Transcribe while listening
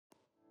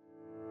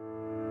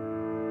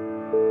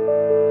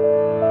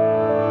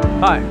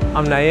Hi,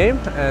 I'm Nayeem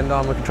and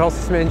I'm a control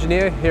system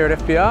engineer here at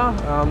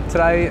FBR.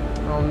 Today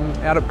I'm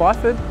out at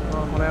Byford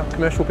on our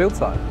commercial build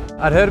site.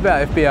 I'd heard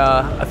about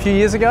FBR a few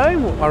years ago.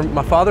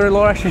 My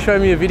father-in-law actually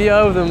showed me a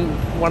video of them,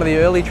 one of the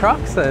early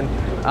trucks, and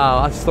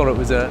I just thought it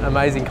was an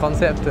amazing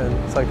concept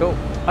and so cool.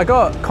 I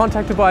got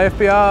contacted by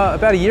FBR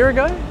about a year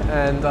ago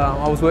and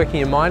I was working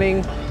in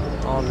mining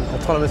on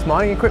autonomous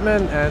mining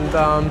equipment, and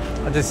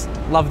I just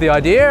loved the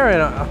idea,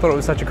 and I thought it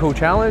was such a cool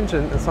challenge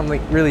and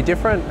something really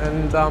different,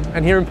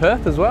 and here in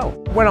Perth as well.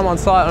 When I'm on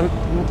site,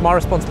 my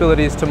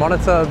responsibility is to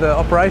monitor the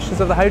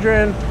operations of the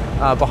Hadrian.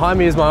 Behind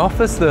me is my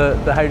office,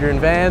 the Hadrian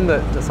van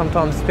that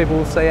sometimes people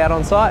will see out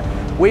on site.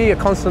 We are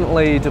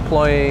constantly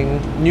deploying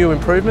new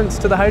improvements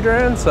to the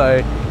Hadrian,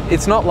 so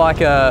it's not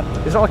like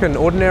an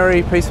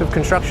ordinary piece of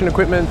construction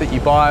equipment that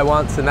you buy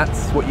once and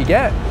that's what you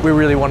get. We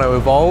really want to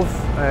evolve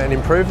and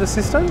improve the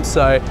system,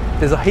 so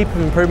there's a heap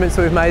of improvements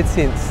that we've made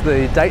since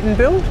the Dayton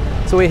build.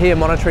 So we're here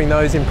monitoring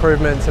those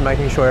improvements and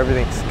making sure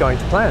everything's going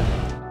to plan.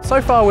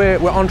 So far we're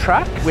on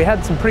track. We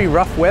had some pretty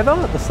rough weather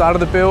at the start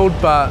of the build,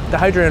 but the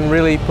Hadrian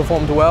really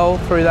performed well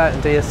through that,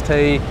 and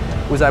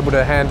DST was able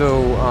to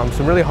handle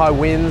some really high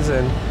winds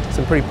and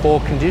some pretty poor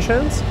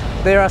conditions.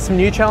 There are some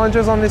new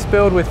challenges on this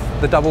build with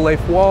the double leaf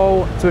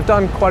wall. So we've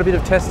done quite a bit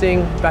of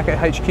testing back at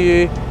HQ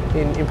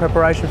in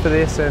preparation for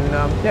this, and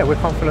yeah, we're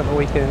confident that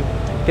we can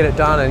get it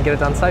done and get it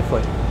done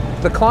safely.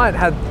 The client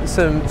had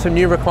some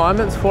new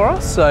requirements for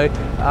us, so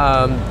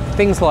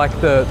things like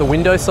the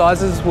window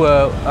sizes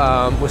were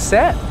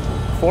set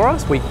for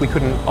us. We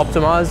couldn't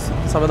optimise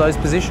some of those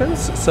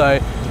positions, so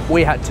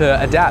we had to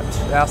adapt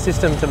our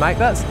system to make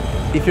that.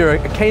 If you're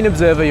a keen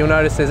observer, you'll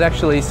notice there's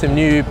actually some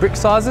new brick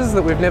sizes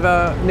that we've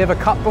never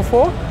cut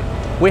before.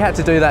 We had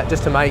to do that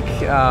just to make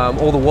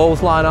all the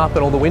walls line up and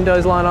all the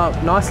windows line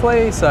up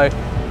nicely, so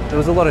there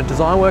was a lot of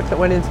design work that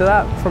went into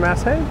that from our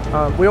team.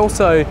 We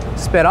also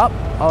sped up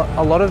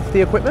a lot of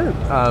the equipment.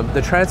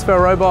 The transfer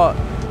robot,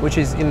 which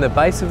is in the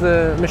base of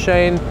the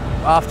machine,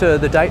 after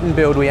the Dayton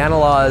build we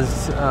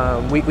analysed,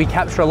 we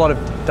capture a lot of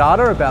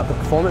data about the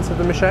performance of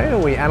the machine,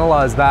 and we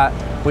analysed that.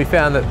 We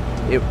found that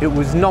it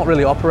was not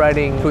really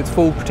operating to its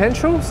full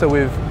potential, so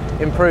we've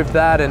improved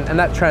that, and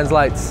that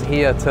translates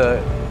here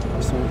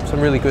to some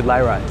really good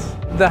lay rates.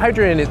 The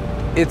Hadrian,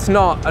 it's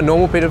not a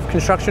normal bit of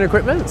construction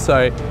equipment,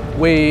 so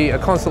we are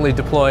constantly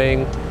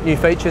deploying new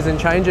features and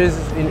changes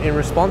in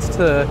response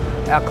to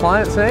our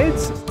clients'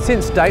 needs.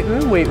 Since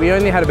Dayton, we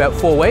only had about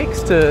 4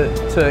 weeks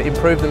to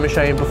improve the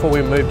machine before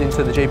we moved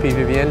into the GP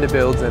Vivienda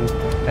builds and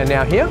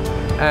now here.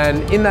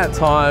 And in that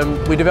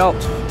time, we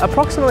developed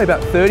approximately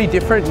about 30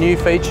 different new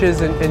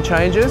features and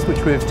changes which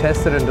we've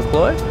tested and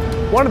deployed.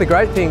 One of the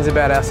great things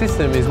about our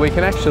system is we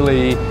can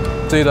actually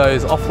do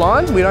those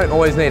offline. We don't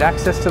always need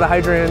access to the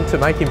Hadrian to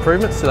make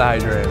improvements to the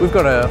Hadrian. We've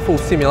got a full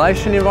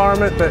simulation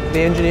environment that the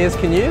engineers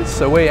can use,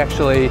 so we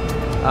actually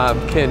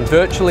can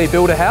virtually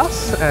build a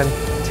house and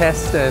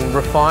test and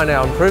refine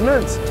our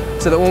improvements,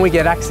 so that when we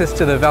get access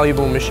to the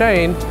valuable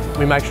machine,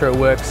 we make sure it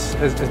works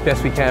as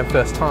best we can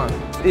first time.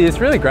 It's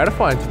really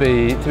gratifying to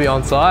be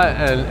on site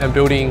and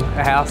building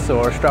a house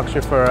or a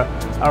structure for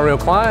a real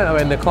client. I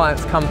mean, the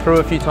clients come through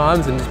a few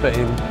times and just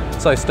been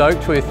so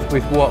stoked with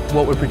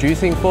what we're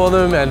producing for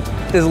them, and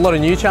there's a lot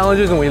of new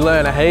challenges and we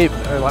learn a heap.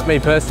 Like me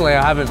personally,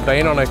 I haven't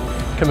been on a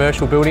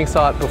commercial building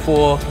site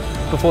before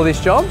this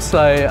job,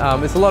 so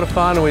it's a lot of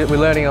fun and we're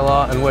learning a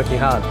lot and working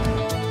hard.